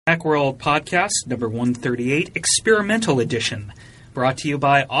Macworld Podcast, number 138, Experimental Edition, brought to you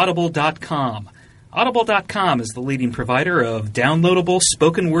by Audible.com. Audible.com is the leading provider of downloadable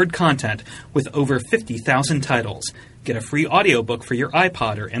spoken word content with over 50,000 titles. Get a free audiobook for your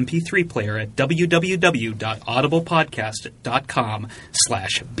iPod or MP3 player at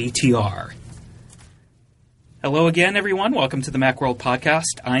www.audiblepodcast.com/BTR. Hello again, everyone. Welcome to the Macworld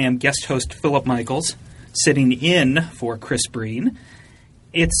Podcast. I am guest host Philip Michaels, sitting in for Chris Breen.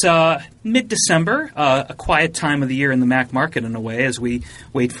 It's mid-December, a quiet time of the year in the Mac market in a way, as we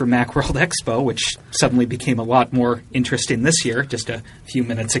wait for Macworld Expo, which suddenly became a lot more interesting this year, just a few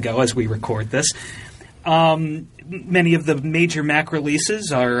minutes ago as we record this. Many of the major Mac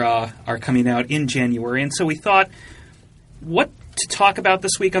releases are coming out in January, and so we thought, what to talk about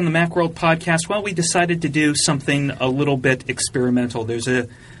this week on the Macworld Podcast? Well, we decided to do something a little bit experimental. There's a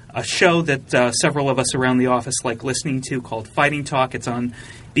show that several of us around the office like listening to called Fighting Talk. It's on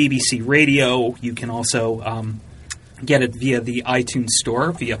BBC Radio. You can also get it via the iTunes Store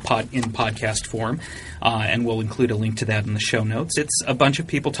in podcast form, and we'll include a link to that in the show notes. It's a bunch of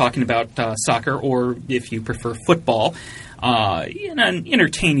people talking about soccer, or if you prefer, football, in an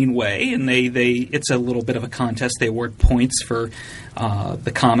entertaining way, and it's a little bit of a contest. They award points for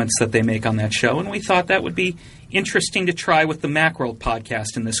the comments that they make on that show, and we thought that would be interesting to try with the Macworld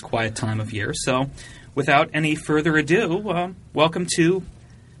Podcast in this quiet time of year. So without any further ado, welcome to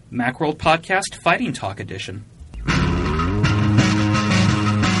Macworld Podcast Fighting Talk Edition.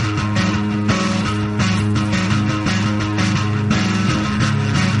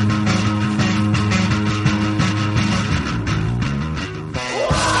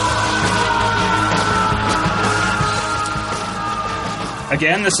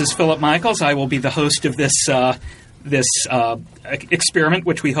 Again, this is Philip Michaels. I will be the host of this experiment,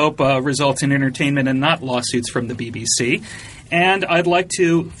 which we hope results in entertainment and not lawsuits from the BBC. And I'd like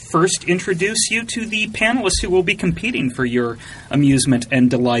to first introduce you to the panelists who will be competing for your amusement and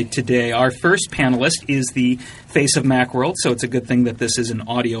delight today. Our first panelist is the face of Macworld, so it's a good thing that this is an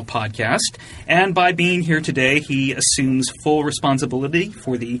audio podcast. And by being here today, he assumes full responsibility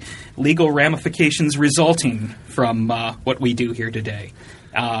for the legal ramifications resulting from what we do here today.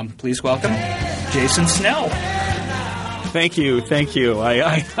 Please welcome Jason Snell. Thank you.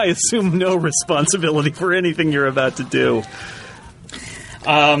 I assume no responsibility for anything you're about to do.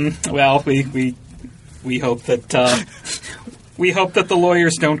 Well, we hope that the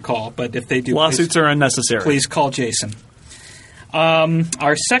lawyers don't call, but if they do, lawsuits are unnecessary. Please call Jason.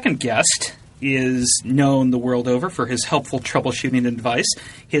 Our second guest is known the world over for his helpful troubleshooting advice,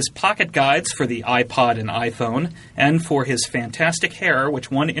 his pocket guides for the iPod and iPhone, and for his fantastic hair,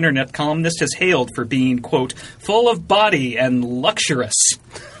 which one internet columnist has hailed for being, quote, full of body and luxurious.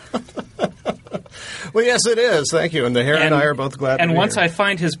 Well, yes, it is. Thank you. And the hair and I are both glad to be here. And once I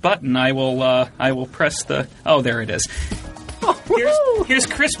find his button, I will press the... Oh, there it is. Here's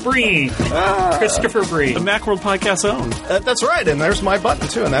Chris Breen. Christopher Breen. The Macworld Podcast own. That's right, and there's my button,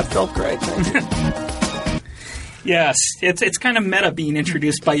 too, and that felt great. Thank you. Yes, it's kind of meta being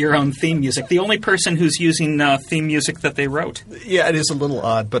introduced by your own theme music. The only person who's using theme music that they wrote. Yeah, it is a little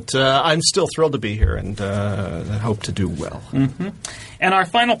odd, but I'm still thrilled to be here and hope to do well. Mm-hmm. And our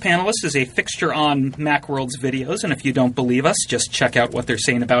final panelist is a fixture on Macworld's videos, and if you don't believe us, just check out what they're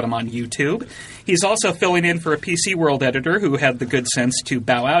saying about him on YouTube. He's also filling in for a PC World editor who had the good sense to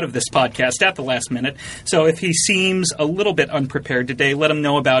bow out of this podcast at the last minute. So if he seems a little bit unprepared today, let him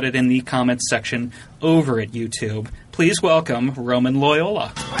know about it in the comments section over at YouTube. Please welcome Roman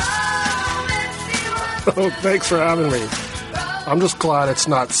Loyola. Oh, thanks for having me. I'm just glad it's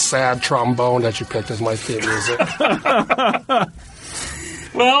not sad trombone that you picked as my theme music.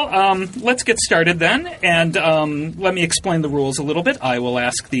 Well, let's get started then, and let me explain the rules a little bit. I will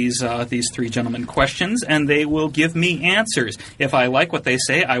ask these three gentlemen questions, and they will give me answers. If I like what they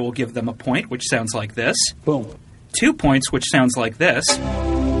say, I will give them a point, which sounds like this. Boom. 2 points, which sounds like this.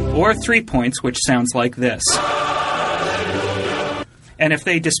 Or 3 points, which sounds like this. And if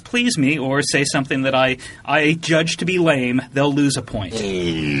they displease me or say something that I judge to be lame, they'll lose a point.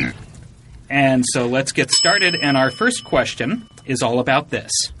 And so let's get started, and our first question is all about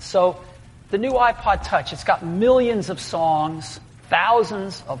this. So the new iPod Touch, it's got millions of songs,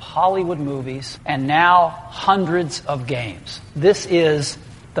 thousands of Hollywood movies, and now hundreds of games. This is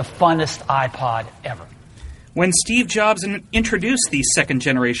the funnest iPod ever. When Steve Jobs introduced the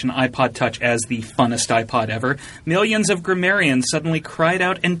second-generation iPod Touch as the funnest iPod ever, millions of grammarians suddenly cried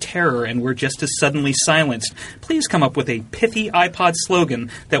out in terror and were just as suddenly silenced. Please come up with a pithy iPod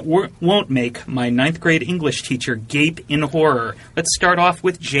slogan that won't make my ninth-grade English teacher gape in horror. Let's start off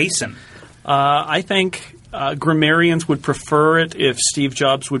with Jason. I think grammarians would prefer it if Steve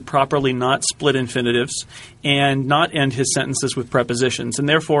Jobs would properly not split infinitives and not end his sentences with prepositions. And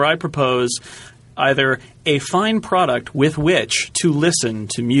therefore, I propose either a fine product with which to listen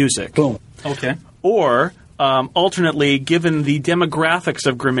to music. Boom. Okay. Or alternately, given the demographics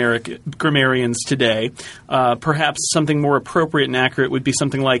of grammarians today, perhaps something more appropriate and accurate would be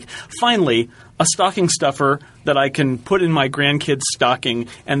something like, finally, a stocking stuffer that I can put in my grandkids' stocking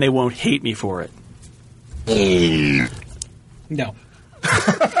and they won't hate me for it. No.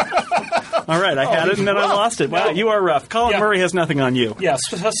 All right, I had it and then I lost it. Wow, you are rough. Colin Murray has nothing on you. Yes.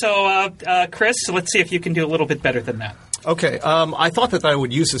 So, Chris, let's see if you can do a little bit better than that. Okay, I thought that I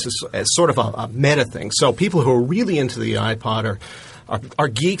would use this as sort of a meta thing. So people who are really into the iPod are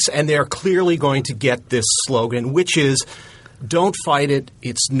geeks, and they're clearly going to get this slogan, which is, don't fight it,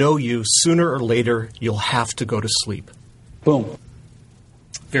 it's no use. Sooner or later, you'll have to go to sleep. Boom.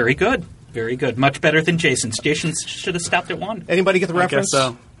 Very good. Very good. Much better than Jason's. Jason should have stopped at 1. Anybody get the reference? I guess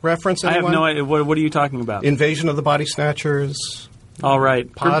so. Reference, anyone? I have no idea. What are you talking about? Invasion of the Body Snatchers. All right.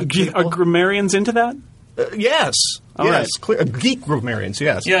 Are grammarians into that? Yes. All yes. right. Geek grammarians,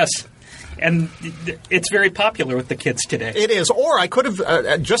 yes. Yes. And it's very popular with the kids today. It is. Or I could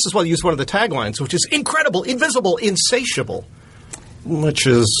have just as well used one of the taglines, which is incredible, invisible, insatiable, which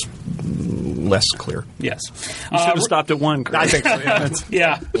is less clear. Yes. You should have stopped at 1, Chris. I think so,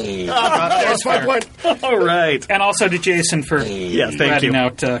 yeah. That's my point. All right. And also to Jason for thank ratting you.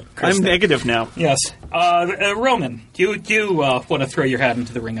 out Chris. I'm negative now. Yes. Roman, do you want to throw your hat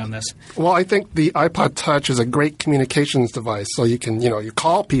into the ring on this? Well, I think the iPod Touch is a great communications device. So you can, you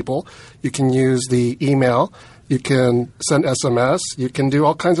call people, you can use the email, you can send SMS, you can do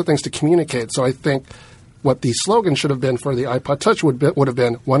all kinds of things to communicate. So I think what the slogan should have been for the iPod Touch would have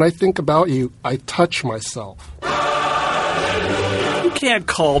been, when I think about you, I touch myself. You can't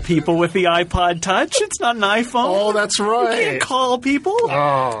call people with the iPod Touch. It's not an iPhone. Oh, that's right. You can't call people.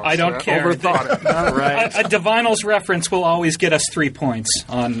 Oh, I don't care. Overthought it. All right. A Divinals reference will always get us 3 points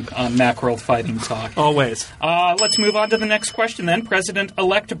on Macworld Fighting Talk. Always. Let's move on to the next question then.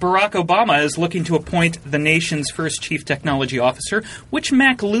 President-elect Barack Obama is looking to appoint the nation's first chief technology officer. Which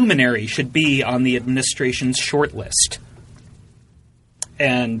Mac luminary should be on the administration's short list?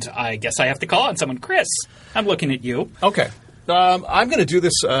 And I guess I have to call on someone. Chris, I'm looking at you. Okay. I'm going to do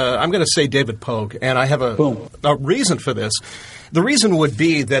this. I'm going to say David Pogue, and I have a reason for this. The reason would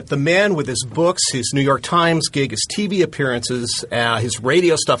be that the man with his books, his New York Times gig, his TV appearances, his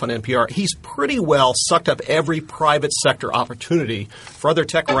radio stuff on NPR, he's pretty well sucked up every private sector opportunity for other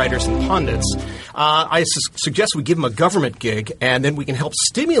tech writers and pundits. I suggest we give him a government gig, and then we can help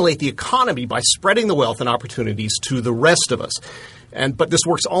stimulate the economy by spreading the wealth and opportunities to the rest of us. But this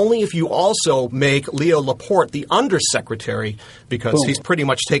works only if you also make Leo Laporte the undersecretary, because he's pretty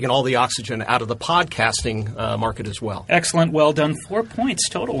much taken all the oxygen out of the podcasting market as well. Excellent. Well done. 4 points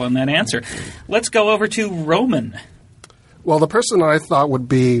total on that answer. Let's go over to Roman. Well, the person I thought would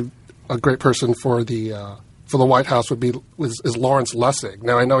be a great person for the White House is Lawrence Lessig.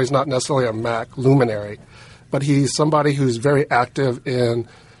 Now, I know he's not necessarily a Mac luminary, but he's somebody who's very active in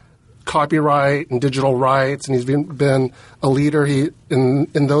copyright and digital rights, and he's been a leader in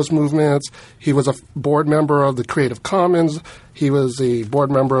those movements. He was a board member of the Creative Commons. He was a board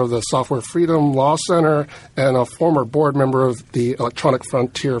member of the Software Freedom Law Center and a former board member of the Electronic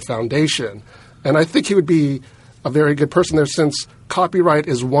Frontier Foundation. And I think he would be a very good person there, since copyright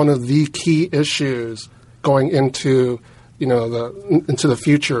is one of the key issues going into the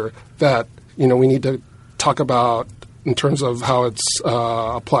future that we need to talk about in terms of how it's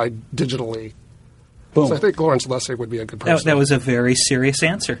applied digitally. Boom. So I think Lawrence Lessig would be a good person. That was a very serious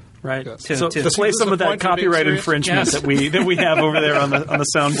answer. Right. Yes. To play some of that copyright infringement that we have over there on the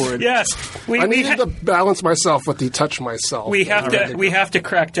soundboard. Yes. I needed to balance myself with the touch myself. We have to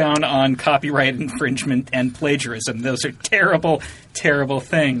crack down on copyright infringement and plagiarism. Those are terrible, terrible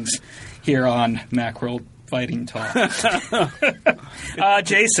things here on Macworld Fighting Talk.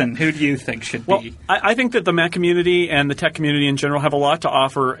 Jason, who do you think should be? Well, I think that the Mac community and the tech community in general have a lot to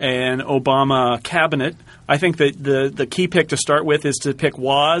offer an Obama cabinet. I think that the key pick to start with is to pick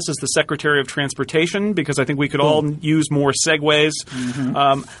Woz as the Secretary of Transportation, because I think we could all use more segues.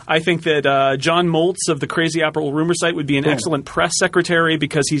 Mm-hmm. I think that John Moltz of the Crazy Apple Rumor Site would be an excellent press secretary,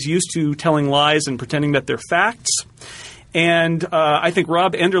 because he's used to telling lies and pretending that they're facts. And I think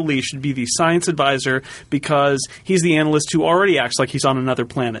Rob Enderle should be the science advisor, because he's the analyst who already acts like he's on another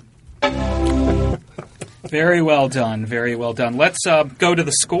planet. Very well done. Very well done. Let's go to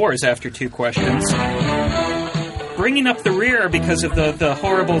the scores after 2 questions. bringing up the rear because of the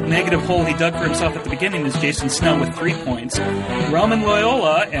horrible negative hole he dug for himself at the beginning is Jason Snell with 3 points. Roman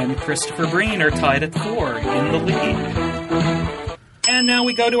Loyola and Christopher Breen are tied at 4 in the lead. And now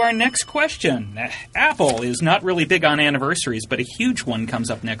we go to our next question. Apple is not really big on anniversaries, but a huge one comes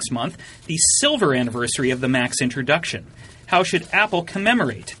up next month, the silver anniversary of the Mac's introduction. How should Apple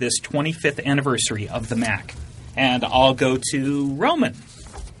commemorate this 25th anniversary of the Mac? And I'll go to Roman.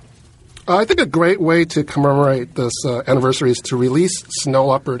 I think a great way to commemorate this anniversary is to release Snow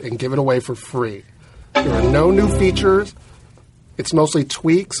Leopard and give it away for free. There are no new features. It's mostly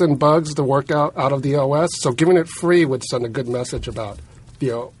tweaks and bugs to work out of the OS, so giving it free would send a good message about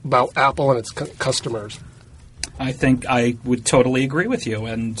Apple and its customers. I think I would totally agree with you,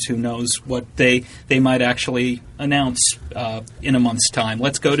 and who knows what they might actually announce in a month's time.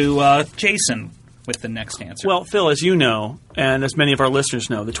 Let's go to Jason with the next answer. Well, Phil, as you know, and as many of our listeners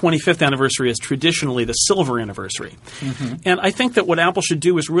know, the 25th anniversary is traditionally the silver anniversary. Mm-hmm. And I think that what Apple should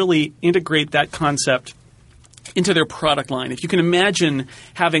do is really integrate that concept into their product line. If you can imagine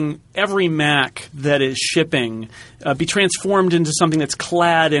having every Mac that is shipping be transformed into something that's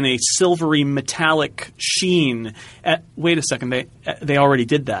clad in a silvery metallic sheen. Wait a second, they already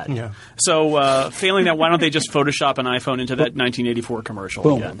did that. Yeah. So failing that, why don't they just Photoshop an iPhone into that 1984 commercial?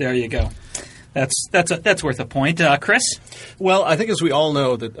 Boom. Again? There you go. That's worth a point. Chris? Well, I think as we all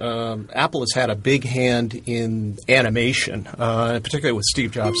know that Apple has had a big hand in animation, particularly with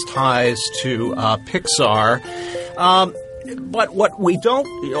Steve Jobs' ties to Pixar. But what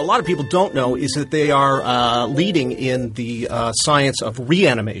a lot of people don't know is that they are leading in the science of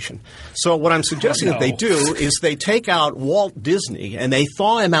reanimation. So what I'm suggesting that they do is they take out Walt Disney and they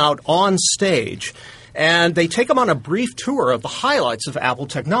thaw him out on stage. And they take them on a brief tour of the highlights of Apple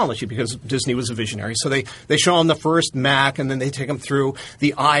technology because Disney was a visionary. So they show them the first Mac, and then they take them through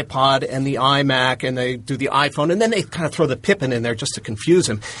the iPod and the iMac, and they do the iPhone, and then they kind of throw the Pippin in there just to confuse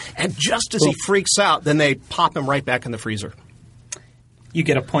him. And just as he freaks out, then they pop him right back in the freezer. You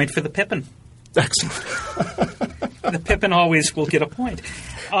get a point for the Pippin. Excellent. The Pippin always will get a point.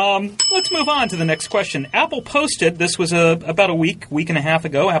 Let's move on to the next question. Apple posted, this was about a week and a half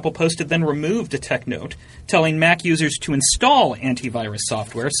ago, Apple posted then removed a tech note telling Mac users to install antivirus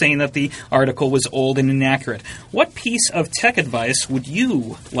software, saying that the article was old and inaccurate. What piece of tech advice would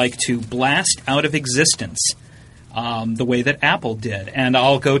you like to blast out of existence the way that Apple did? And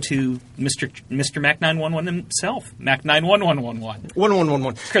I'll go to Mr. Mac 911 himself, Mac 91111.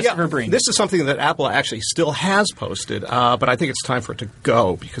 1111. Christopher Breen. This is something that Apple actually still has posted, but I think it's time for it to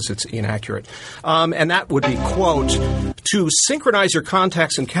go because it's inaccurate. And that would be, quote, to synchronize your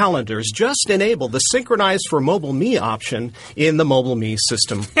contacts and calendars, just enable the Synchronize for Mobile Me option in the Mobile Me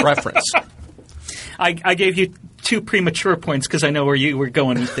system reference. I gave you 2 premature points because I know where you were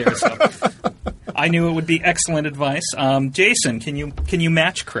going with there. So. I knew it would be excellent advice. Jason, can you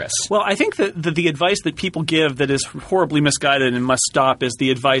match Chris? Well, I think that the advice that people give that is horribly misguided and must stop is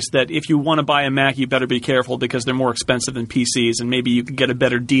the advice that if you want to buy a Mac, you better be careful because they're more expensive than PCs, and maybe you could get a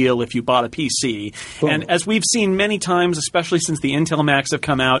better deal if you bought a PC. Boom. And as we've seen many times, especially since the Intel Macs have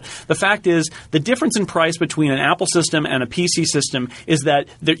come out, the fact is the difference in price between an Apple system and a PC system is that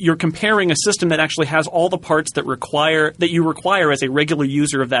you're comparing a system that actually has all the parts that you require as a regular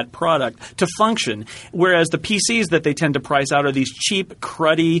user of that product to function. Whereas the PCs that they tend to price out are these cheap,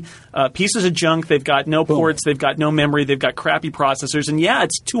 cruddy pieces of junk. They've got no ports, they've got no memory, they've got crappy processors, and yeah,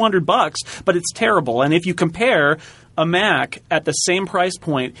 it's $200, but it's terrible. And if you compare a Mac at the same price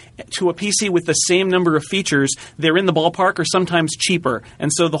point to a PC with the same number of features, they're in the ballpark or sometimes cheaper.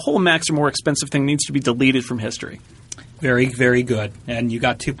 And so the whole Macs are more expensive thing needs to be deleted from history. Very, very good. And you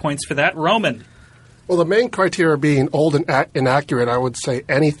got 2 points for that. Roman. Well, the main criteria being old and inaccurate, I would say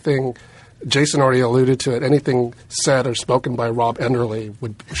anything – Jason already alluded to it. Anything said or spoken by Rob Enderle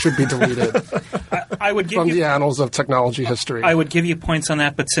should be deleted I would give from the annals of technology history. I would give you points on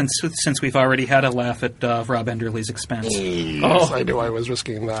that, but since we've already had a laugh at Rob Enderle's expense. Yes, I knew I was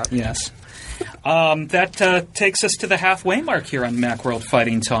risking that. Yes. That takes us to the halfway mark here on Macworld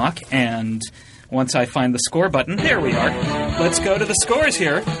Fighting Talk, and once I find the score button, there we are. Let's go to the scores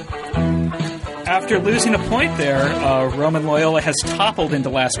here. After losing a point there, Roman Loyola has toppled into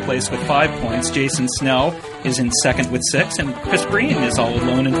last place with 5 points. Jason Snell is in second with 6, and Chris Breen is all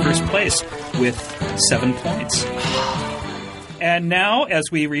alone in first place with 7 points. And now, as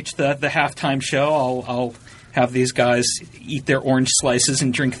we reach the halftime show, I'll have these guys eat their orange slices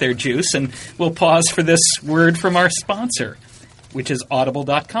and drink their juice, and we'll pause for this word from our sponsor, which is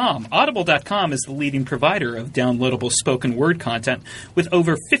Audible.com. Audible.com is the leading provider of downloadable spoken word content with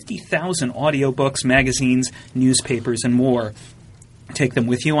over 50,000 audiobooks, magazines, newspapers, and more. Take them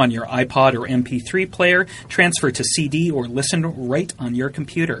with you on your iPod or MP3 player, transfer to CD, or listen right on your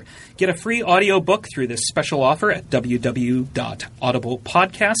computer. Get a free audiobook through this special offer at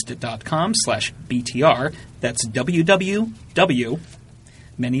www.audiblepodcast.com/BTR. That's www,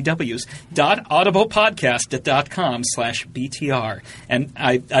 many W's, .audiblepodcast.com/BTR. And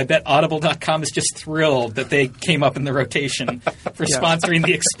I bet Audible.com is just thrilled that they came up in the rotation for sponsoring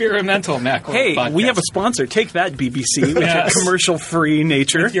the experimental Macworld podcast. Hey, we have a sponsor. Take that, BBC, with your commercial-free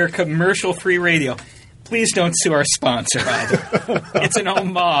nature. With your commercial-free radio. Please don't sue our sponsor either. It's an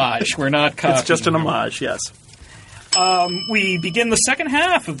homage. We're not copying. It's just an homage, yes. We begin the second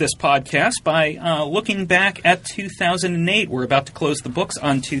half of this podcast by looking back at 2008. We're about to close the books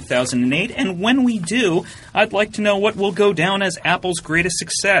on 2008, and when we do, I'd like to know what will go down as Apple's greatest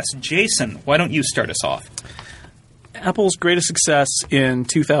success. Jason, why don't you start us off? Apple's greatest success in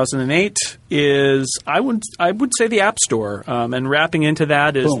 2008 is, I would say, the App Store, and wrapping into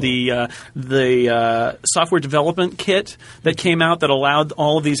that is the software development kit that came out that allowed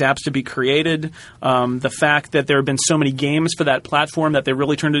all of these apps to be created. The fact that there have been so many games for that platform that they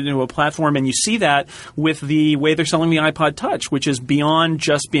really turned it into a platform, and you see that with the way they're selling the iPod Touch, which is beyond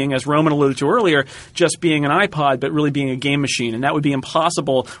just being, as Roman alluded to earlier, just being an iPod, but really being a game machine, and that would be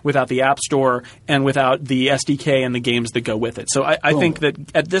impossible without the App Store and without the SDK and the games that go with it. So I think that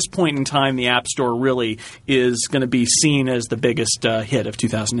at this point in time, the App Store really is going to be seen as the biggest hit of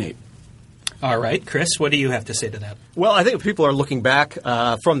 2008. All right, Chris, what do you have to say to that? Well, I think if people are looking back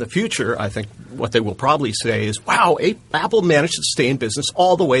from the future, I think what they will probably say is, wow, Apple managed to stay in business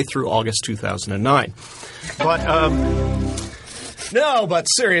all the way through August 2009. But no, but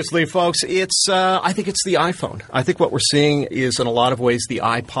seriously, folks, it's I think it's the iPhone. I think what we're seeing is, in a lot of ways, the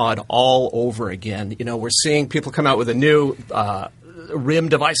iPod all over again. You know, we're seeing people come out with a new RIM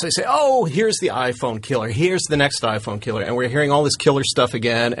device. They say, oh, here's the iPhone killer. Here's the next iPhone killer. And we're hearing all this killer stuff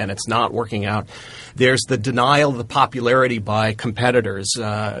again, and it's not working out. There's the denial of the popularity by competitors.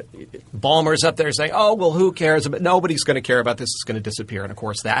 Ballmer's up there saying, oh, well, who cares? But nobody's going to care about this. It's going to disappear. And, of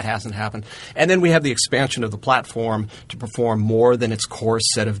course, that hasn't happened. And then we have the expansion of the platform to perform more than its core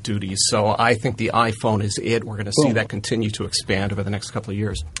set of duties. So I think the iPhone is it. We're going to see that continue to expand over the next couple of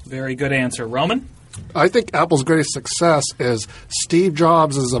years. Very good answer. Roman? I think Apple's greatest success is Steve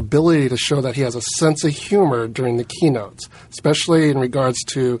Jobs' ability to show that he has a sense of humor during the keynotes, especially in regards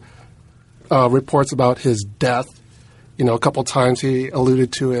to reports about his death. You know, a couple times he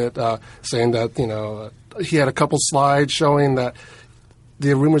alluded to it, saying that, you know, he had a couple slides showing that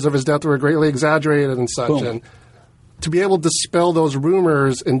the rumors of his death were greatly exaggerated and such. Boom. And to be able to dispel those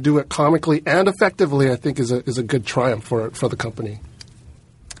rumors and do it comically and effectively, I think is a good triumph for the company.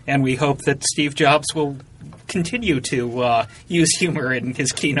 And we hope that Steve Jobs will continue to use humor in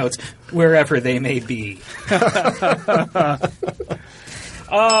his keynotes wherever they may be.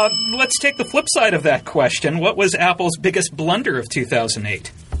 Let's take the flip side of that question. What was Apple's biggest blunder of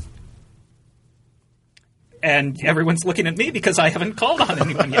 2008? And everyone's looking at me because I haven't called on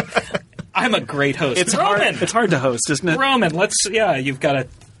anyone yet. I'm a great host. It's hard to host, isn't it? Roman, you've got to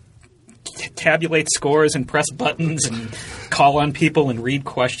tabulate scores and press buttons and call on people and read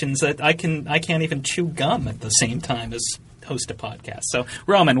questions. That I can't even chew gum at the same time as host a podcast. So,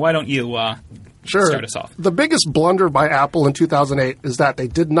 Roman, why don't you start us off? The biggest blunder by Apple in 2008 is that they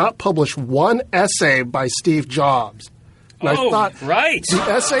did not publish one essay by Steve Jobs. And I thought right. The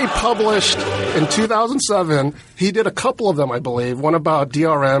essay published in 2007, he did a couple of them, I believe. One about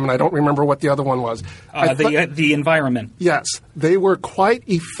DRM, and I don't remember what the other one was. The environment. Yes. They were quite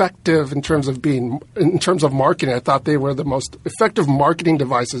effective in terms of marketing. I thought they were the most effective marketing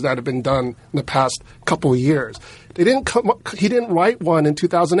devices that have been done in the past couple of years. He didn't write one in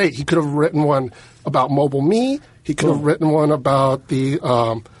 2008. He could have written one about Mobile Me. He could have written one about the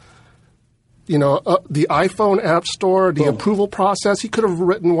iPhone App Store, the approval process. He could have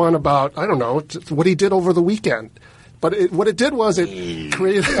written one about, I don't know, what he did over the weekend. But what it did was it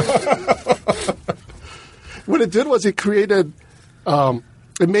created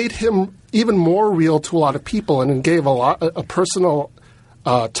it made him even more real to a lot of people, and it gave a personal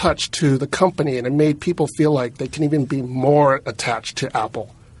touch to the company, and it made people feel like they can even be more attached to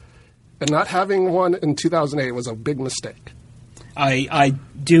Apple. And not having one in 2008 was a big mistake. I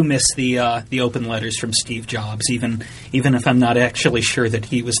do miss the open letters from Steve Jobs, even if I'm not actually sure that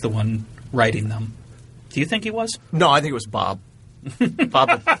he was the one writing them. Do you think he was? No, I think it was Bob. Bob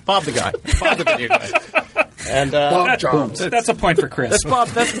the guy. Bob the video guy. And Bob Jobs. That's a point for Chris.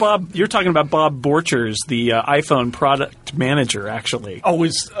 That's Bob. You're talking about Bob Borchers, the iPhone product manager, actually.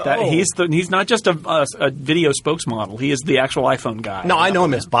 He's not just a video spokesmodel. He is the actual iPhone guy. No, I know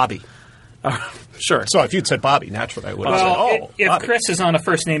him as Bobby. Sure. So if you'd said Bobby, naturally I would have said, if Bobby. Chris is on a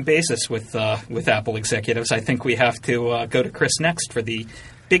first-name basis with Apple executives, I think we have to go to Chris next for the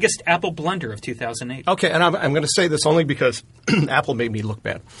biggest Apple blunder of 2008. Okay, and I'm going to say this only because Apple made me look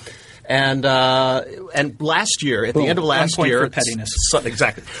bad. And last year, at the end of last 1 point year, for pettiness.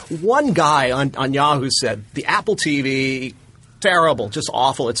 Exactly. One guy on Yahoo said the Apple TV, terrible, just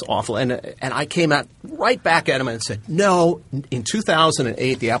awful. It's awful. And I came out right back at him and said, no, in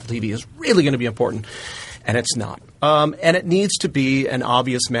 2008, the Apple TV is really going to be important, and it's not. And it needs to be an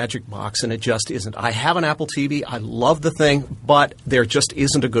obvious magic box, and it just isn't. I have an Apple TV. I love the thing, but there just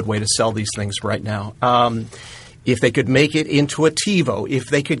isn't a good way to sell these things right now. If they could make it into a TiVo, if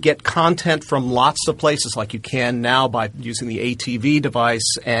they could get content from lots of places like you can now by using the ATV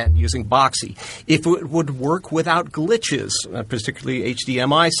device and using Boxy, if it would work without glitches, particularly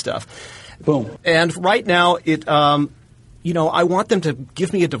HDMI stuff. Boom. And right now, I want them to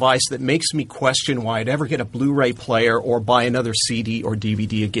give me a device that makes me question why I'd ever get a Blu-ray player or buy another CD or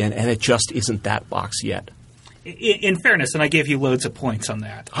DVD again, and it just isn't that box yet. In fairness, and I gave you loads of points on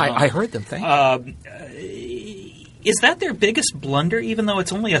that. I heard them. Thank you. Is that their biggest blunder, even though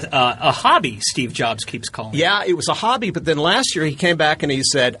it's only a hobby, Steve Jobs keeps calling it? Yeah, it was a hobby, but then last year he came back and he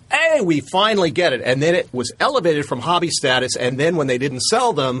said, hey, we finally get it. And then it was elevated from hobby status, and then when they didn't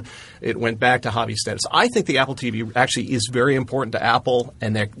sell them, it went back to hobby status. I think the Apple TV actually is very important to Apple,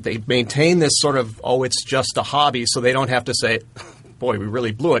 and they maintain this sort of, it's just a hobby, so they don't have to say, boy, we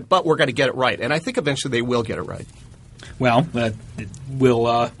really blew it, but we're going to get it right. And I think eventually they will get it right. Well,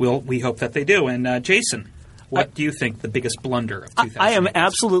 we hope that they do. And Jason, what do you think the biggest blunder of 2008 I am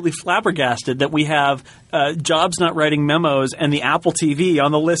absolutely flabbergasted that we have Jobs not writing memos and the Apple TV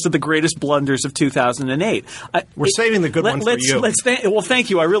on the list of the greatest blunders of 2008. We're saving the good ones for you. Well, thank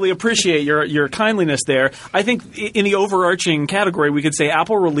you. I really appreciate your kindliness there. I think in the overarching category, we could say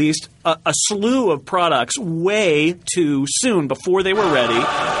Apple released a slew of products way too soon before they were ready.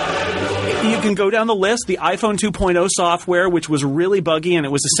 You can go down the list. The iPhone 2.0 software, which was really buggy, and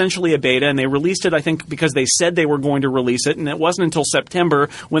it was essentially a beta, and they released it, I think, because they said they were going to release it, and it wasn't until September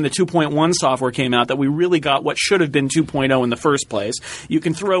when the 2.1 software came out that we really got what should have been 2.0 in the first place. You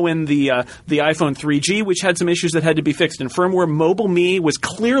can throw in the iPhone 3G, which had some issues that had to be fixed in firmware. Mobile Me was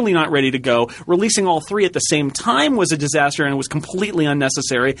clearly not ready to go. Releasing all three at the same time was a disaster, and it was completely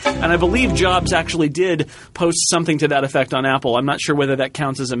unnecessary. And I believe Jobs actually did post something to that effect on Apple. I'm not sure whether that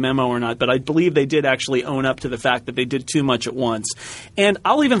counts as a memo or not, but I believe they did actually own up to the fact that they did too much at once. And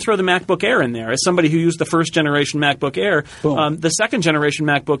I'll even throw the MacBook Air in there. As somebody who used the first-generation MacBook Air, the second-generation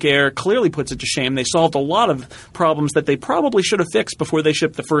MacBook Air clearly puts it to shame. They solved a lot of problems that they probably should have fixed before they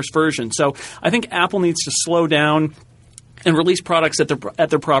shipped the first version. So I think Apple needs to slow down and release products at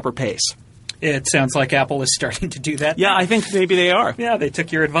their proper pace. It sounds like Apple is starting to do that. Yeah, I think maybe they are. Yeah, they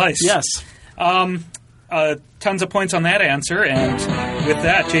took your advice. Yes. Tons of points on that answer, and with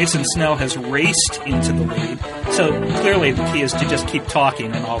that, Jason Snell has raced into the lead. So clearly the key is to just keep talking,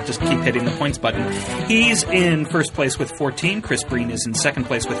 and I'll just keep hitting the points button. He's in first place with 14. Chris Breen is in second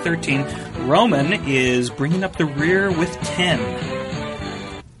place with 13. Roman is bringing up the rear with 10.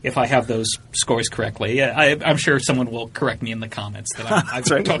 If I have those scores correctly. I'm sure someone will correct me in the comments.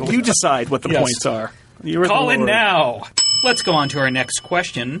 That's right. Totally you decide what the points are. Call in now. Let's go on to our next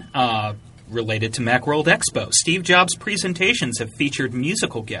question. Related to Macworld Expo, Steve Jobs' presentations have featured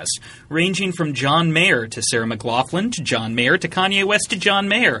musical guests ranging from John Mayer to Sarah McLachlan to John Mayer to Kanye West to John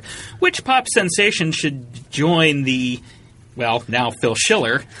Mayer. Which pop sensation should join Phil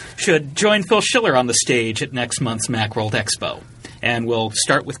Schiller, should join Phil Schiller on the stage at next month's Macworld Expo? And we'll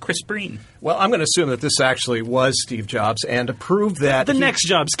start with Chris Breen. Well, I'm going to assume that this actually was Steve Jobs, and to prove that the next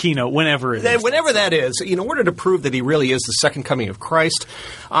Jobs keynote, whenever it is. Whenever that is, in order to prove that he really is the second coming of Christ,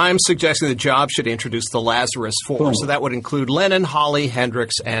 I'm suggesting that Jobs should introduce the Lazarus Four. So that would include Lennon, Holly,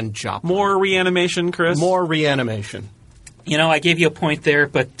 Hendrix, and Joplin. More reanimation, Chris? More reanimation. I gave you a point there,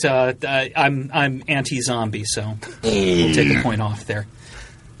 but I'm anti-zombie, so we'll take a point off there.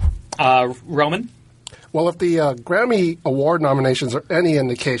 Roman? Well, if the Grammy Award nominations are any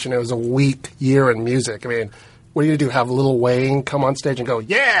indication, it was a weak year in music. I mean, what are you going to do, have Lil Wayne come on stage and go,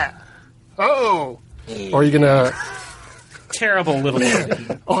 yeah, oh, or are you going to... Terrible Little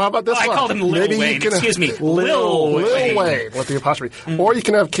Wayne. How about this one? I called him Lil Wayne. Excuse me. Lil Wayne with the apostrophe. Or you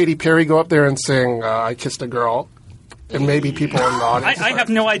can have Katy Perry go up there and sing I Kissed a Girl, and maybe people in the audience... I have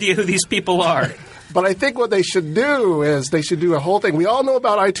no idea who these people are. But I think what they should do is they should do a whole thing. We all know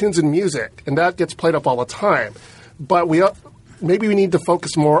about iTunes and music, and that gets played up all the time. But maybe we need to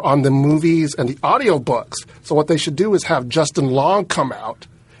focus more on the movies and the audiobooks. So what they should do is have Justin Long come out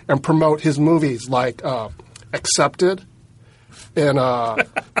and promote his movies like Accepted, And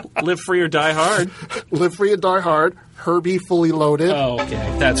Live Free or Die Hard. Live Free or Die Hard. Herbie Fully Loaded. Oh,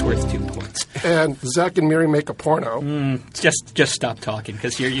 okay. That's worth 2 points. And Zach and Miri Make a Porno. Just stop talking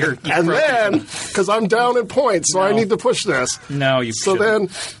because you're and then, because I'm down in points, so I need to push this. No, you So shouldn't.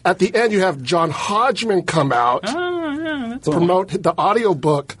 then, at the end, you have John Hodgman come out, promote the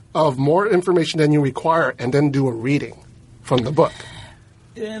audiobook of More Information Than You Require, and then do a reading from the book.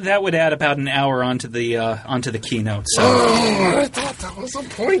 That would add about an hour onto the keynote. So I thought that was a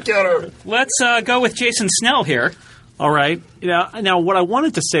point getter. let's go with Jason Snell here. All right. Now, what I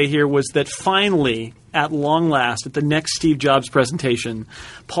wanted to say here was that finally, at long last, at the next Steve Jobs presentation,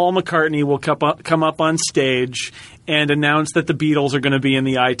 Paul McCartney will come up on stage and announce that the Beatles are going to be in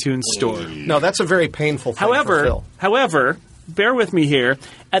the iTunes store. No, that's a very painful thing for Phil. However, bear with me here.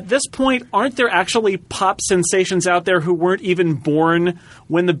 At this point, aren't there actually pop sensations out there who weren't even born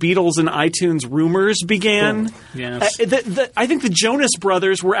when the Beatles and iTunes rumors began? Yes. I think the Jonas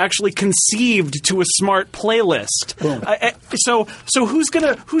Brothers were actually conceived to a smart playlist. So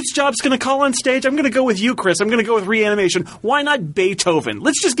whose job's gonna call on stage? I'm gonna go with you, Chris. I'm gonna go with Reanimation. Why not Beethoven?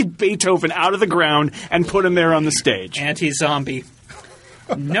 Let's just get Beethoven out of the ground and put him there on the stage. Anti-zombie.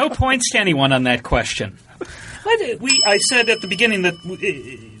 No points to anyone on that question. I said at the beginning that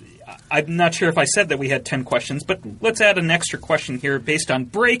I'm not sure if I said that we had 10 questions, but let's add an extra question here based on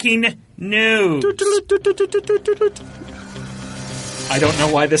breaking news. I don't know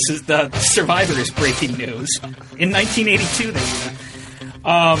why this is the Survivor is breaking news. In 1982,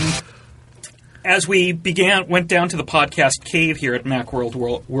 as we went down to the podcast cave here at Macworld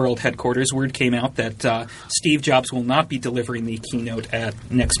World headquarters, word came out that Steve Jobs will not be delivering the keynote at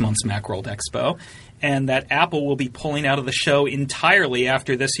next month's Macworld Expo, and that Apple will be pulling out of the show entirely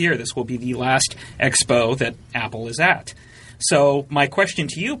after this year. This will be the last expo that Apple is at. So my question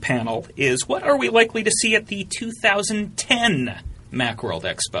to you, panel, is what are we likely to see at the 2010 Macworld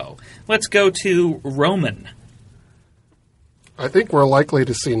Expo? Let's go to Roman. I think we're likely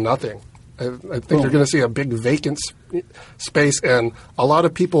to see nothing. I think you're going to see a big vacant space and a lot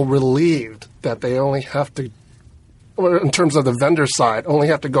of people relieved that they only have to, in terms of the vendor side, only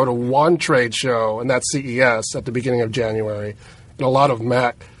have to go to one trade show, and that's CES at the beginning of January. And a lot of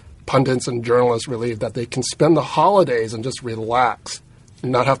Mac pundits and journalists relieved that they can spend the holidays and just relax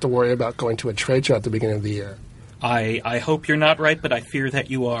and not have to worry about going to a trade show at the beginning of the year. I hope you're not right, but I fear that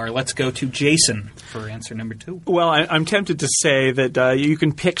you are. Let's go to Jason for answer number 2. Well, I'm tempted to say that you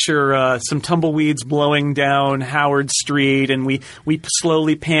can picture some tumbleweeds blowing down Howard Street, and we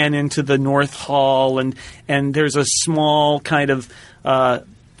slowly pan into the North Hall, and there's a small kind of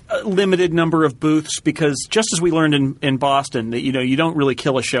limited number of booths because just as we learned in Boston that you don't really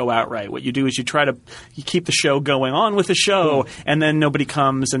kill a show outright. What you do is you keep the show going on with the show, and then nobody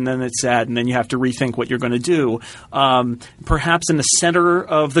comes, and then it's sad, and then you have to rethink what you're going to do. Perhaps in the center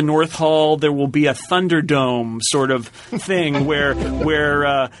of the North Hall there will be a Thunderdome sort of thing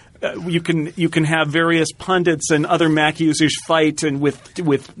where you can have various pundits and other Mac users fight and with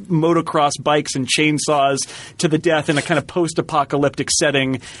motocross bikes and chainsaws to the death in a kind of post-apocalyptic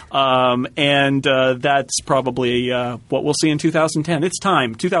setting, and that's probably what we'll see in 2010. It's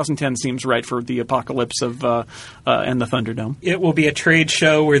time. 2010 seems right for the apocalypse of and the Thunderdome. It will be a trade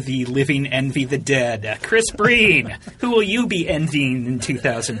show where the living envy the dead. Chris Breen, who will you be envying in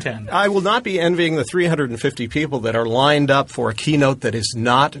 2010? I will not be envying the 350 people that are lined up for a keynote that is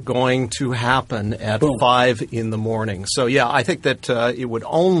not going to happen at 5 in the morning. So, yeah, I think that it would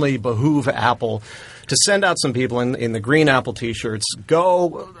only behoove Apple to send out some people in the green Apple T-shirts,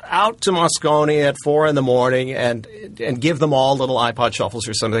 go out to Moscone at 4 in the morning and give them all little iPod shuffles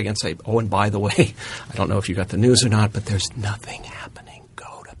or something and say, oh, and by the way, I don't know if you got the news or not, but there's nothing happening.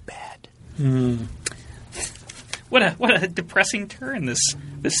 Go to bed. What a depressing turn this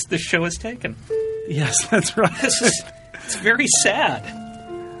show has taken. Yes, that's right. It's very sad.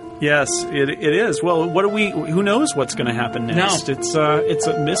 Yes, it is. Well, who knows what's going to happen next? No. It's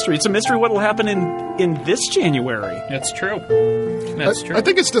a mystery. It's a mystery what will happen in this January. That's true. That's true. I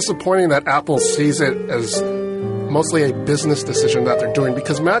think it's disappointing that Apple sees it as mostly a business decision that they're doing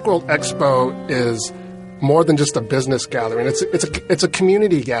because Macworld Expo is more than just a business gathering. It's a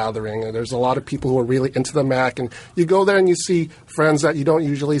community gathering, and there's a lot of people who are really into the Mac. And you go there and you see friends that you don't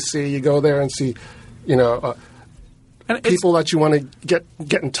usually see. You go there and see, people that you want to get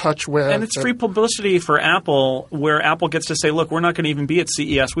in touch with. And it's free publicity for Apple, where Apple gets to say, look, we're not going to even be at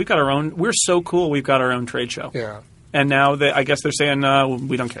CES. We've got our own – we're so cool, we've got our own trade show. Yeah. And now I guess they're saying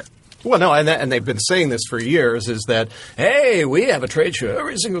we don't care. Well, no, and they've been saying this for years, is that, hey, we have a trade show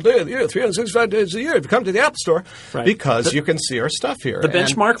every single day of the year, 365 days a year. If you come to the Apple Store, because you can see our stuff here. The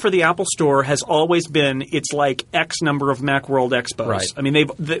benchmark for the Apple Store has always been it's like X number of Macworld Expos. Right. I mean,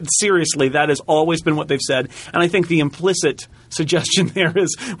 seriously, that has always been what they've said. And I think the implicit suggestion there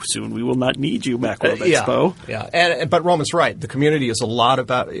is, soon we will not need you, Macworld Expo. Yeah. But Roman's right. The community is a lot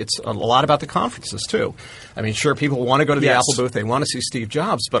about the conferences, too. I mean, sure, people want to go to the Apple booth. They want to see Steve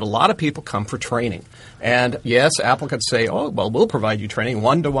Jobs, but a lot of people come for training. And yes, Apple could say, oh, well, we'll provide you training,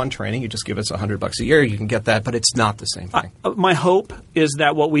 one-to-one training. You just give us $100 a year. You can get that, but it's not the same thing. My hope is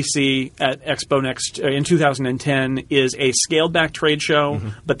that what we see at Expo next in 2010 is a scaled-back trade show,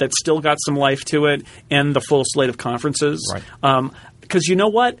 but that's still got some life to it, and the full slate of conferences. Right. Because you know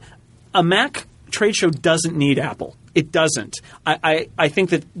what? A Mac trade show doesn't need Apple. It doesn't. I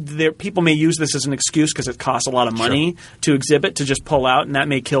think that people may use this as an excuse because it costs a lot of money to exhibit, to just pull out, and that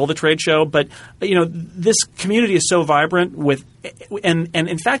may kill the trade show. But this community is so vibrant and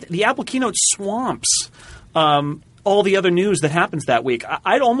in fact, the Apple keynote swamps all the other news that happens that week.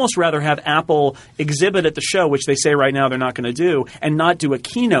 I'd almost rather have Apple exhibit at the show, which they say right now they're not going to do, and not do a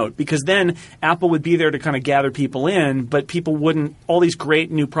keynote, because then Apple would be there to kind of gather people in, but people wouldn't – all these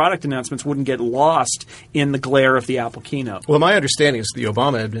great new product announcements wouldn't get lost in the glare of the Apple keynote. Well, my understanding is the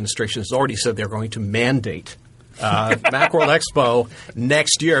Obama administration has already said they're going to mandate Macworld Expo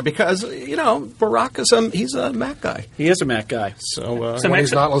next year because, Barack he's a Mac guy. He is a Mac guy. So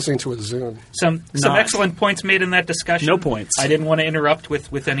he's not listening to his Zune. Some excellent points made in that discussion. No points. I didn't want to interrupt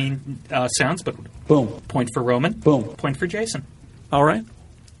with any sounds, but boom. Point for Roman. Boom. Point for Jason. All right.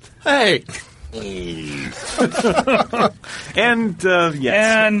 Hey. And don't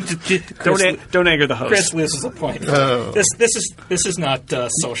anger the host. Chris loses a point. This is not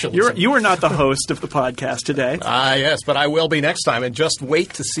socialism. You are not the host of the podcast today. Yes, but I will be next time, and just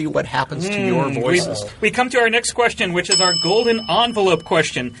wait to see what happens to your voices. We come to our next question, which is our golden envelope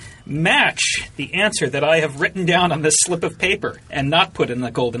question. Match the answer that I have written down on this slip of paper and not put in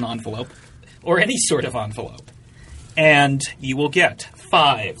the golden envelope or any sort of envelope, and you will get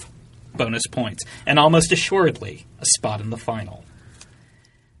 5 bonus points, and almost assuredly a spot in the final.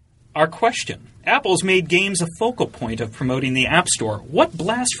 Our question. Apple's made games a focal point of promoting the App Store. What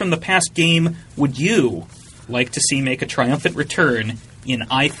blast from the past game would you like to see make a triumphant return in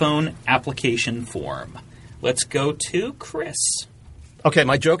iPhone application form? Let's go to Chris. Okay,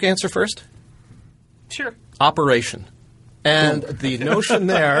 my joke answer first? Sure. Operation. And the notion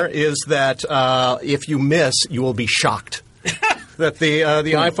there is that if you miss, you will be shocked. That the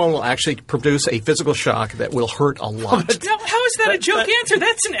iPhone will actually produce a physical shock that will hurt a lot. Now, how is that a joke answer?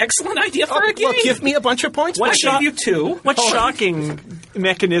 That's an excellent idea for a game. Well, give me a bunch of points. I'll give you 2. What shocking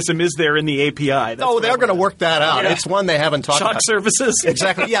mechanism is there in the API? They're going to work that out. Yeah. It's one they haven't talked about. Shock services?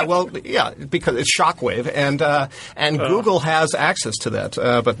 Exactly. Yeah, because it's shockwave, and Google has access to that,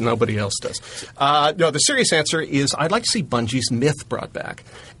 but nobody else does. No, the serious answer is I'd like to see Bungie's Myth brought back.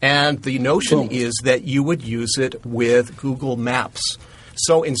 And the notion is that you would use it with Google Maps.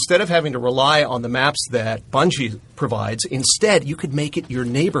 So instead of having to rely on the maps that Bungie provides, instead you could make it your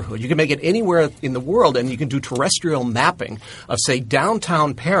neighborhood. You can make it anywhere in the world, and you can do terrestrial mapping of, say,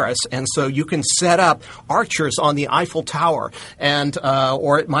 downtown Paris. And so you can set up archers on the Eiffel Tower, and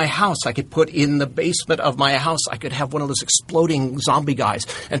or at my house, I could put in the basement of my house, I could have one of those exploding zombie guys,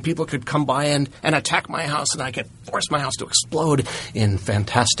 and people could come by and attack my house, and I could force my house to explode in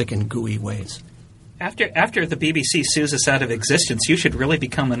fantastic and gooey ways. After the BBC sues us out of existence, you should really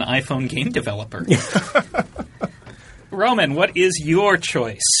become an iPhone game developer. Roman, what is your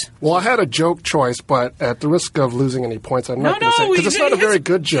choice? Well, I had a joke choice, but at the risk of losing any points, I'm not going to say it, because it's not a very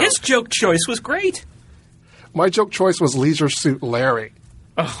good joke. His joke choice was great. My joke choice was Leisure Suit Larry.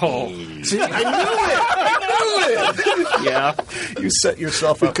 Oh. See, I knew it! Yeah. You set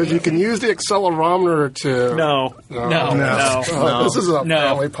yourself up. Because you can use the accelerometer to... No. This is a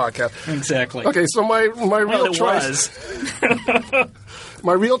family podcast. Exactly. Okay, so my real choice...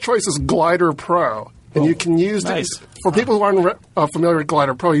 My real choice is Glider Pro. And you can use this... For people who aren't familiar with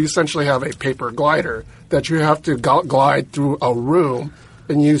Glider Pro, you essentially have a paper glider that you have to glide through a room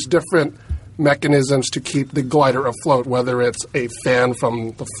and use different mechanisms to keep the glider afloat, whether it's a fan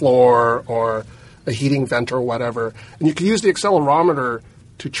from the floor or a heating vent or whatever. And you can use the accelerometer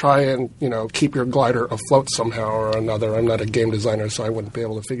to try and, keep your glider afloat somehow or another. I'm not a game designer, so I wouldn't be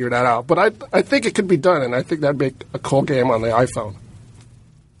able to figure that out. But I think it could be done, and I think that'd make a cool game on the iPhone.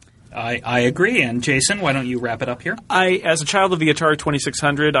 I agree. And Jason, why don't you wrap it up here? As a child of the Atari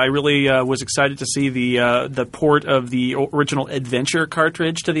 2600, I really was excited to see the port of the original Adventure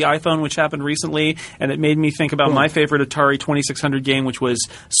cartridge to the iPhone, which happened recently, and it made me think about my favorite Atari 2600 game, which was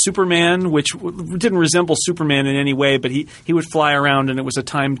Superman, which didn't resemble Superman in any way, but he would fly around, and it was a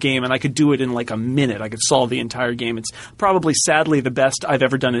timed game, and I could do it in like a minute. I could solve the entire game. It's probably, sadly, the best I've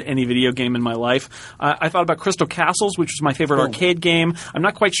ever done at any video game in my life. I thought about Crystal Castles, which was my favorite arcade game. I'm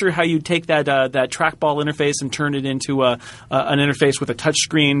not quite sure how you take that trackball interface and turn it into an interface with a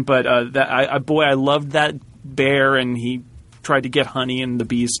touchscreen, but I loved that bear, and he tried to get honey and the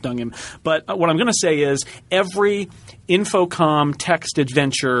bees stung him. But what I'm going to say is every Infocom text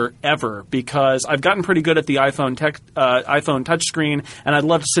adventure ever, because I've gotten pretty good at the iPhone touchscreen, and I'd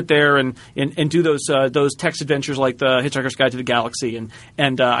love to sit there and do those text adventures like the Hitchhiker's Guide to the Galaxy,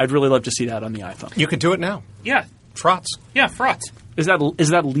 and I'd really love to see that on the iPhone. You could do it now. Yeah. Frotz. Yeah, Frotz. Is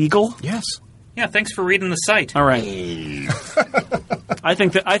that legal? Yes. Yeah, thanks for reading the site. All right. I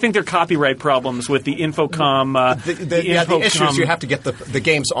think there are copyright problems with the Infocom. The issue is you have to get the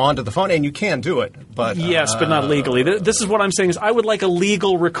games onto the phone, and you can do it. But yes, but not legally. This is what I'm saying is I would like a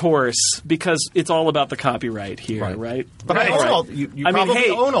legal recourse because it's all about the copyright here, right? But I own you probably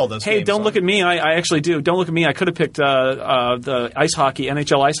own all those games. Hey, don't look at me. I actually do. Don't look at me. I could have picked the ice hockey,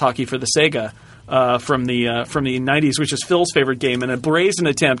 NHL ice hockey for the Sega. From the 90s, which is Phil's favorite game, in a brazen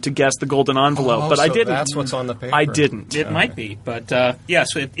attempt to guess the golden envelope. But I didn't. That's what's on the paper. I didn't. It might be, but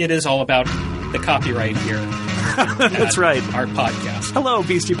yes, it is all about the copyright here. That's right. Our podcast. Hello,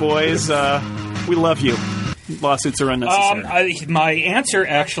 Beastie Boys. We love you. Lawsuits are unnecessary. My answer,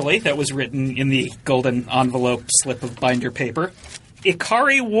 actually, that was written in the golden envelope slip of binder paper.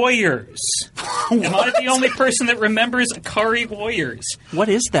 Ikari Warriors. Am I the only person that remembers Ikari Warriors? What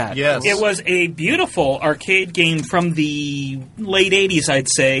is that? Yes. It was a beautiful arcade game from the late 80s, I'd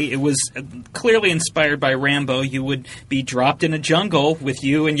say. It was clearly inspired by Rambo. You would be dropped in a jungle with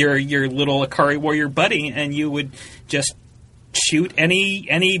you and your little Ikari Warrior buddy, and you would just shoot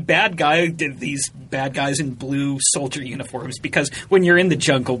any bad guy, these bad guys in blue soldier uniforms, because when you're in the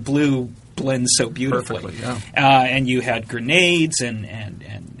jungle, blue blends so beautifully. Perfectly, yeah. And you had grenades and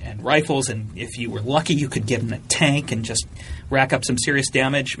rifles, and if you were lucky, you could get in a tank and just rack up some serious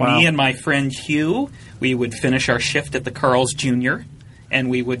damage. Wow. Me and my friend Hugh, we would finish our shift at the Carl's Jr., and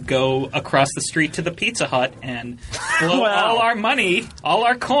we would go across the street to the Pizza Hut and blow all our money, all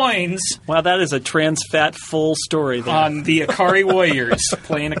our coins. Wow, that is a trans fat full story there. On the Ikari Warriors,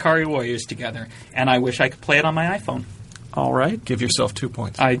 playing Ikari Warriors together. And I wish I could play it on my iPhone. All right. Give yourself 2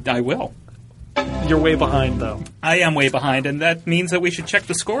 points. I will. You're way behind, though. I am way behind, and that means that we should check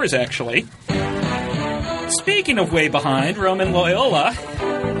the scores, actually. Speaking of way behind, Roman Loyola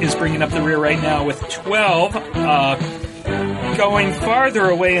is bringing up the rear right now with 12. Going farther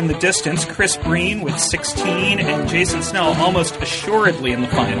away in the distance, Chris Breen with 16, and Jason Snell almost assuredly in the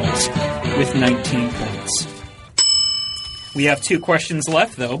finals with 19 points. We have 2 questions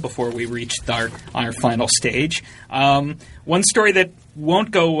left, though, before we reach our final stage. One story that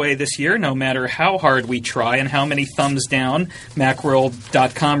won't go away this year, no matter how hard we try and how many thumbs down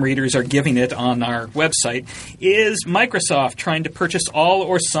Macworld.com readers are giving it on our website, is Microsoft trying to purchase all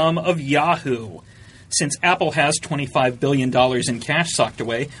or some of Yahoo. Since Apple has $25 billion in cash socked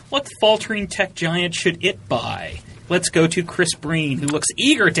away, what faltering tech giant should it buy? Let's go to Chris Breen, who looks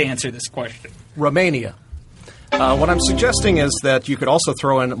eager to answer this question. Romania. What I'm suggesting is that you could also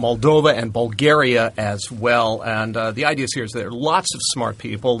throw in Moldova and Bulgaria as well. And the idea here is there are lots of smart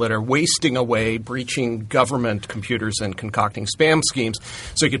people that are wasting away, breaching government computers and concocting spam schemes.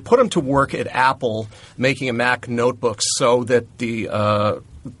 So you could put them to work at Apple, making a Mac notebook so that the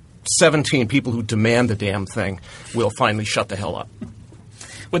 17 people who demand the damn thing will finally shut the hell up.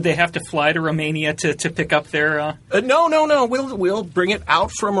 Would they have to fly to Romania to pick up their... No. We'll bring it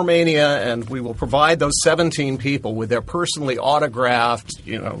out from Romania, and we will provide those 17 people with their personally autographed,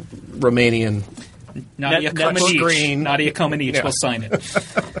 Romanian... Nadia Comaneci will sign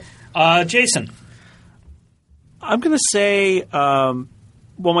it. Jason? I'm going to say...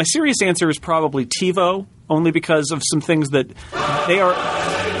 my serious answer is probably TiVo, only because of some things that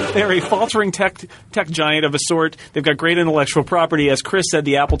they're a faltering tech giant of a sort. They've got great intellectual property. As Chris said,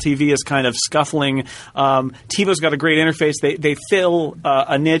 the Apple TV is kind of scuffling. TiVo's got a great interface. They fill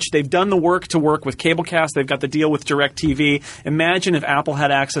a niche. They've done the work to work with Cablecast. They've got the deal with DirecTV. Imagine if Apple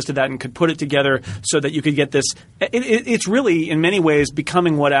had access to that and could put it together so that you could get this. It's really, in many ways,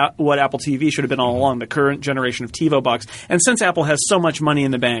 becoming what Apple TV should have been all along, the current generation of TiVo box. And since Apple has so much money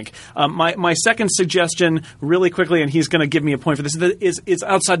in the bank, my second suggestion one really quickly, and he's going to give me a point for this. It's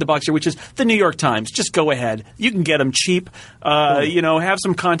outside the box here, which is the New York Times. Just go ahead. You can get them cheap. Have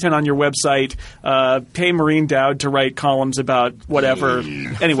some content on your website. Pay Maureen Dowd to write columns about whatever.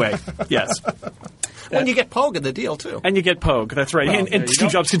 Anyway, yes. And you get Pogue in the deal, too. And you get Pogue. That's right. Well, and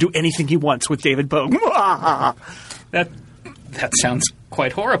Steve Jobs can do anything he wants with David Pogue. That sounds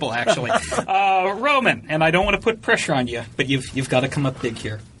quite horrible, actually. Roman, and I don't want to put pressure on you, but you've got to come up big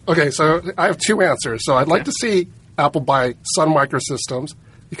here. Okay, so I have two answers. So I'd like to see Apple buy Sun Microsystems,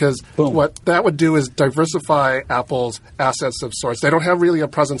 because what that would do is diversify Apple's assets of sorts. They don't have really a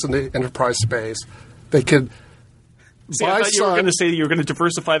presence in the enterprise space. They could See, I thought you were going to say that you were going to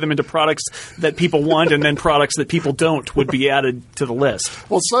diversify them into products that people want, and then products that people don't would be added to the list.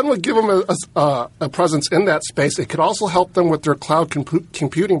 Well, Sun would give them a presence in that space. It could also help them with their cloud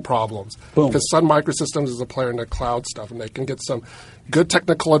computing problems. Because Sun Microsystems is a player in the cloud stuff, and they can get some good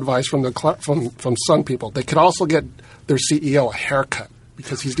technical advice from the from Sun people. They could also get their CEO a haircut,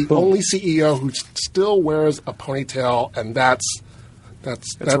 because he's the only CEO who still wears a ponytail, and that's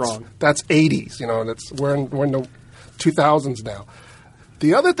wrong. That's 80s. We're in the 2000s now.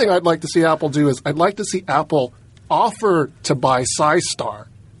 The other thing I'd like to see Apple do is I'd like to see Apple offer to buy SciStar.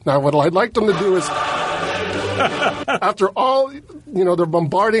 Now, what I'd like them to do is, after all, they're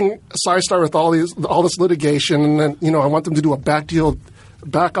bombarding SciStar with all this litigation, and then, I want them to do a back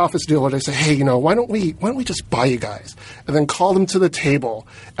office deal where they say, hey, why don't we just buy you guys, and then call them to the table,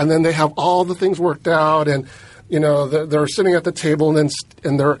 and then they have all the things worked out, and they're sitting at the table, and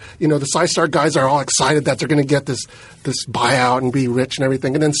they're, the SciStar guys are all excited that they're going to get this buyout and be rich and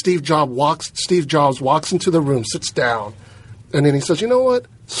everything. And then Steve Jobs walks into the room, sits down, and then he says, you know what?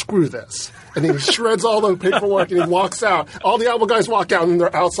 Screw this. And then he shreds all the paperwork and he walks out. All the Apple guys walk out, and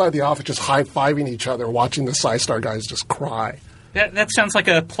they're outside the office just high-fiving each other, watching the SciStar guys just cry. That sounds like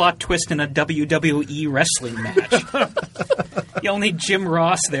a plot twist in a WWE wrestling match. You'll need Jim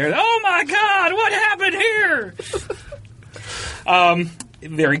Ross there. Oh, my God, what happened here?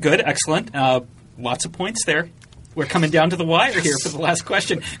 Very good. Excellent. Lots of points there. We're coming down to the wire here for the last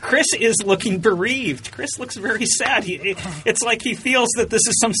question. Chris is looking bereaved. Chris looks very sad. It's like he feels that this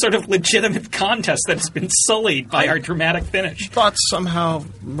is some sort of legitimate contest that has been sullied by our dramatic finish. Thought somehow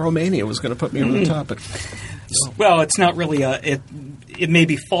Romania was going to put me on the topic. Well, it's not really it may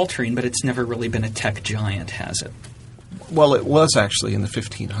be faltering, but it's never really been a tech giant, has it? Well, it was actually in the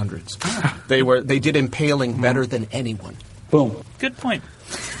 1500s. They did impaling better than anyone. Boom. Good point.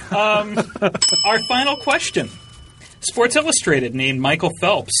 Our final question. Sports Illustrated named Michael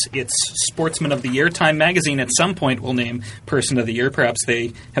Phelps its Sportsman of the Year. Time Magazine at some point will name Person of the Year. Perhaps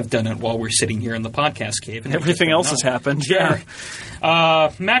they have done it while we're sitting here in the podcast cave. And everything else has happened. Yeah.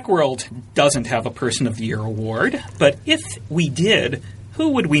 Macworld doesn't have a Person of the Year award, but if we did, who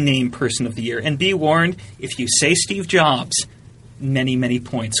would we name Person of the Year? And be warned, if you say Steve Jobs, many, many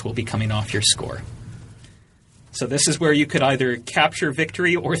points will be coming off your score. So this is where you could either capture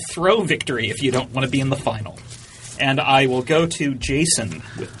victory or throw victory if you don't want to be in the final. And I will go to Jason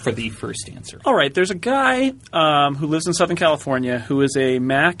for the first answer. All right. There's a guy who lives in Southern California who is a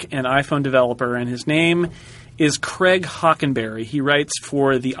Mac and iPhone developer, and his name is Craig Hockenberry. He writes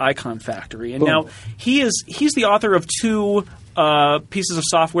for the Icon Factory. And now he's the author of two pieces of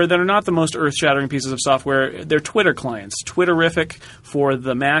software that are not the most earth-shattering pieces of software. They're Twitter clients, Twitterific for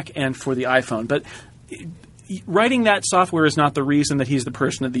the Mac and for the iPhone. But writing that software is not the reason that he's the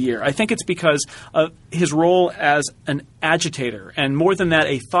Person of the Year. I think it's because of his role as an agitator, and more than that,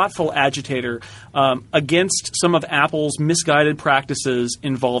 a thoughtful agitator against some of Apple's misguided practices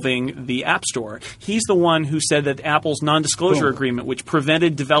involving the App Store. He's the one who said that Apple's non-disclosure agreement, which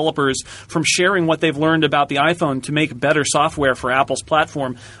prevented developers from sharing what they've learned about the iPhone to make better software for Apple's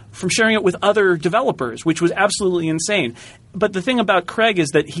platform, from sharing it with other developers, which was absolutely insane. But the thing about Craig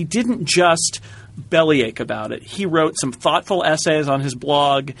is that he didn't just bellyache about it. He wrote some thoughtful essays on his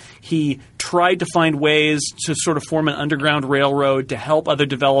blog. He tried to find ways to sort of form an underground railroad to help other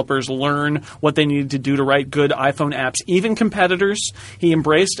developers learn what they needed to do to write good iPhone apps, even competitors. He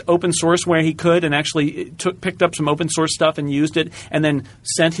embraced open source where he could and actually picked up some open source stuff and used it, and then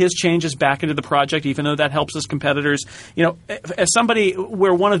sent his changes back into the project, even though that helps his competitors. As somebody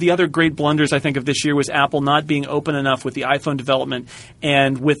where one of the other great blunders, I think, of this year was Apple not being open enough with the iPhone development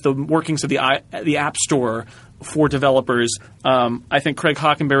and with the workings of the App Store for developers. I think Craig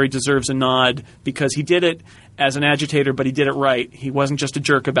Hockenberry deserves a nod because he did it as an agitator, but he did it right. He wasn't just a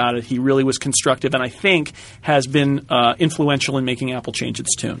jerk about it. He really was constructive, and I think has been influential in making Apple change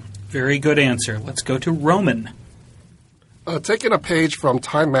its tune. Very good answer. Let's go to Roman. Taking a page from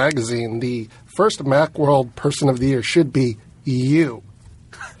Time Magazine, the first Macworld Person of the Year should be you.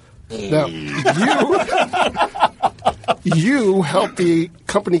 Now, you helped the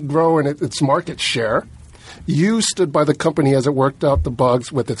company grow in its market share. You stood by the company as it worked out the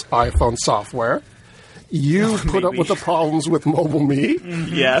bugs with its iPhone software. You put up with the problems with Mobile Me.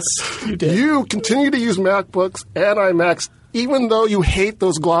 Yes, you did. You continue to use MacBooks and iMacs even though you hate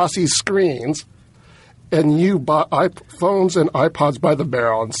those glossy screens. And you bought iPhones and iPods by the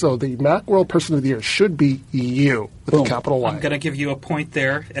barrel. And so the Macworld Person of the Year should be you with a capital Y. I'm going to give you a point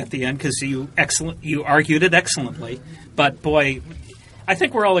there at the end because you argued it excellently. But, boy, I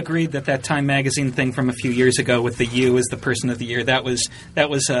think we're all agreed that Time Magazine thing from a few years ago with the you as the Person of the Year, that was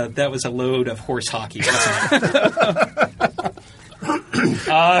a load of horse hockey, wasn't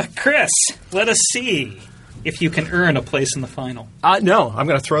it? Chris, let us see if you can earn a place in the final. No, I'm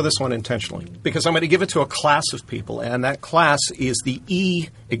going to throw this one intentionally because I'm going to give it to a class of people, and that class is the E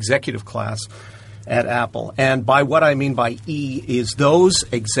executive class at Apple. And by what I mean by E is those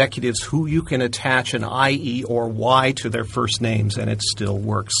executives who you can attach an IE or Y to their first names and it still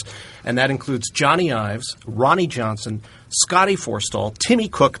works. And that includes Johnny Ives, Ronnie Johnson, Scotty Forstall, Timmy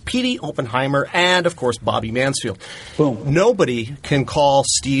Cook, Petey Oppenheimer, and, of course, Bobby Mansfield. Boom. Nobody can call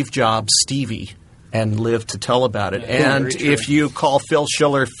Steve Jobs Stevie and live to tell about it. And if you call Phil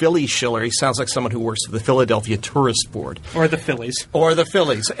Schiller Philly Schiller, he sounds like someone who works for the Philadelphia Tourist Board. Or the Phillies.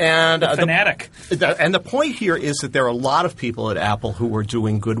 And the fanatic. And the point here is that there are a lot of people at Apple who are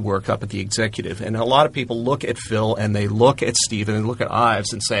doing good work up at the executive. And a lot of people look at Phil and they look at Steve and they look at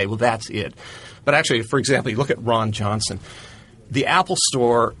Ives and say, well, that's it. But actually, for example, you look at Ron Johnson. The Apple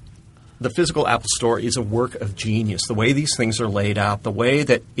Store, the physical Apple Store, is a work of genius. The way these things are laid out, the way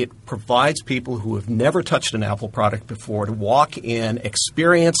that it provides people who have never touched an Apple product before to walk in,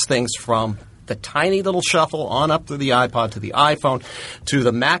 experience things from the tiny little shuffle on up to the iPod, to the iPhone, to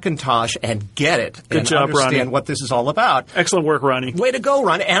the Macintosh, and get it. Good job, understand Ronnie. what this is all about. Excellent work, Ronnie. Way to go,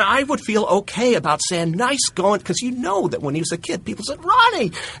 Ronnie. And I would feel okay about saying nice going, because you know that when he was a kid, people said,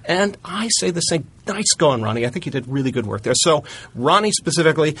 Ronnie. And I say the same, nice going, Ronnie. I think you did really good work there. So Ronnie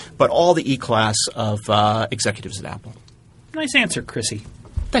specifically, but all the E-class of executives at Apple. Nice answer, Chrissy.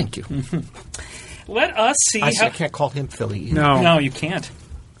 Thank you. Let us see I can't call him Philly either. No, you can't.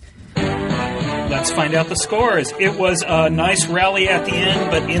 Let's find out the scores. It was a nice rally at the end,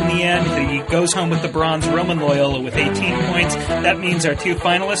 but in the end, he goes home with the bronze. Roman Loyola with 18 points. That means our two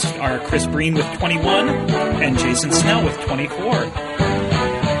finalists are Chris Breen with 21 and Jason Snell with 24.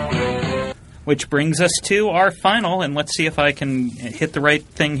 Which brings us to our final, and let's see if I can hit the right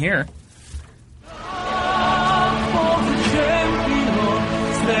thing here.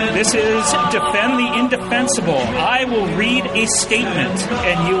 This is Defend the Indefensible. I will read a statement,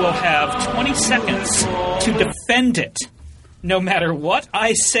 and you will have 20 seconds to defend it, no matter what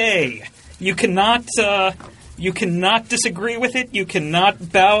I say. You cannot disagree with it. You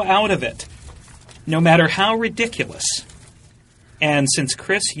cannot bow out of it, no matter how ridiculous. And since,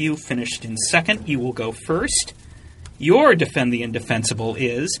 Chris, you finished in second, you will go first. Your Defend the Indefensible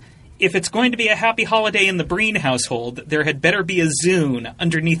is, if it's going to be a happy holiday in the Breen household, there had better be a Zune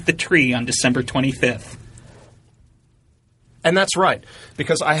underneath the tree on December 25th. And that's right,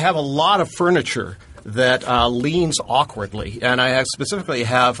 because I have a lot of furniture that leans awkwardly. And I specifically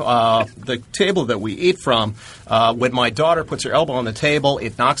have the table that we eat from. When my daughter puts her elbow on the table,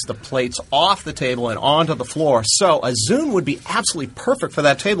 it knocks the plates off the table and onto the floor. So a Zune would be absolutely perfect for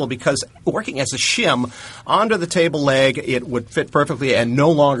that table because working as a shim onto the table leg, it would fit perfectly, and no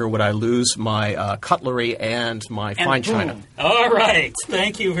longer would I lose my cutlery and my fine china. All right.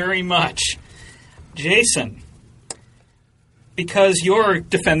 Thank you very much. Jason, because your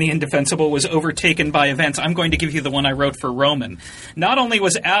Defend the Indefensible was overtaken by events, I'm going to give you the one I wrote for Roman. Not only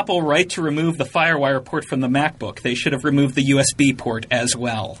was Apple right to remove the FireWire port from the MacBook, they should have removed the USB port as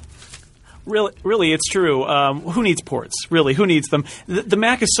well. Really, it's true. Who needs ports? Really, who needs them? The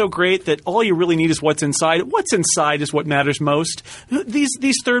Mac is so great that all you really need is what's inside. What's inside is what matters most.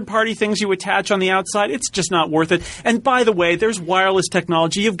 These third-party things you attach on the outside, it's just not worth it. And by the way, there's wireless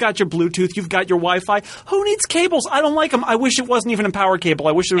technology. You've got your Bluetooth. You've got your Wi-Fi. Who needs cables? I don't like them. I wish it wasn't even a power cable.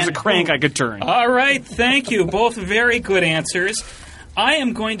 I wish there was a crank I could turn. All right, thank you. Both very good answers. I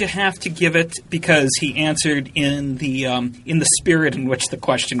am going to have to give it, because he answered in the spirit in which the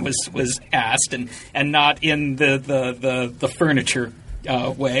question was asked, and not in the furniture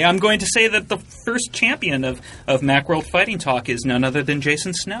way. I'm going to say that the first champion of Macworld Fighting Talk is none other than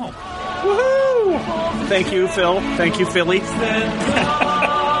Jason Snell. Woohoo! Thank you, Phil. Thank you, Philly.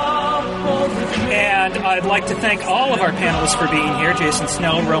 And I'd like to thank all of our panelists for being here. Jason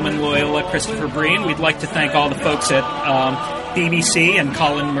Snell, Roman Loyola, Christopher Breen. We'd like to thank all the folks at BBC and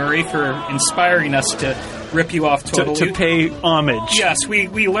Colin Murray for inspiring us to rip you off totally. To pay homage. Yes,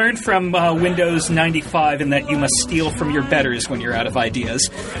 we learned from Windows 95 in that you must steal from your betters when you're out of ideas.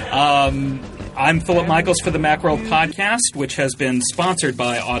 I'm Philip Michaels for the Macworld Podcast, which has been sponsored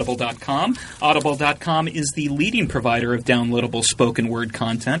by Audible.com. Audible.com is the leading provider of downloadable spoken word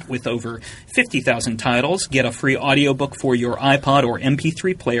content with over 50,000 titles. Get a free audiobook for your iPod or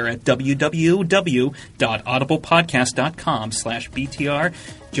MP3 player at www.audiblepodcast.com/BTR.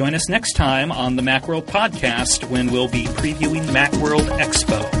 Join us next time on the Macworld Podcast when we'll be previewing Macworld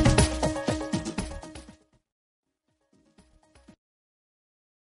Expo.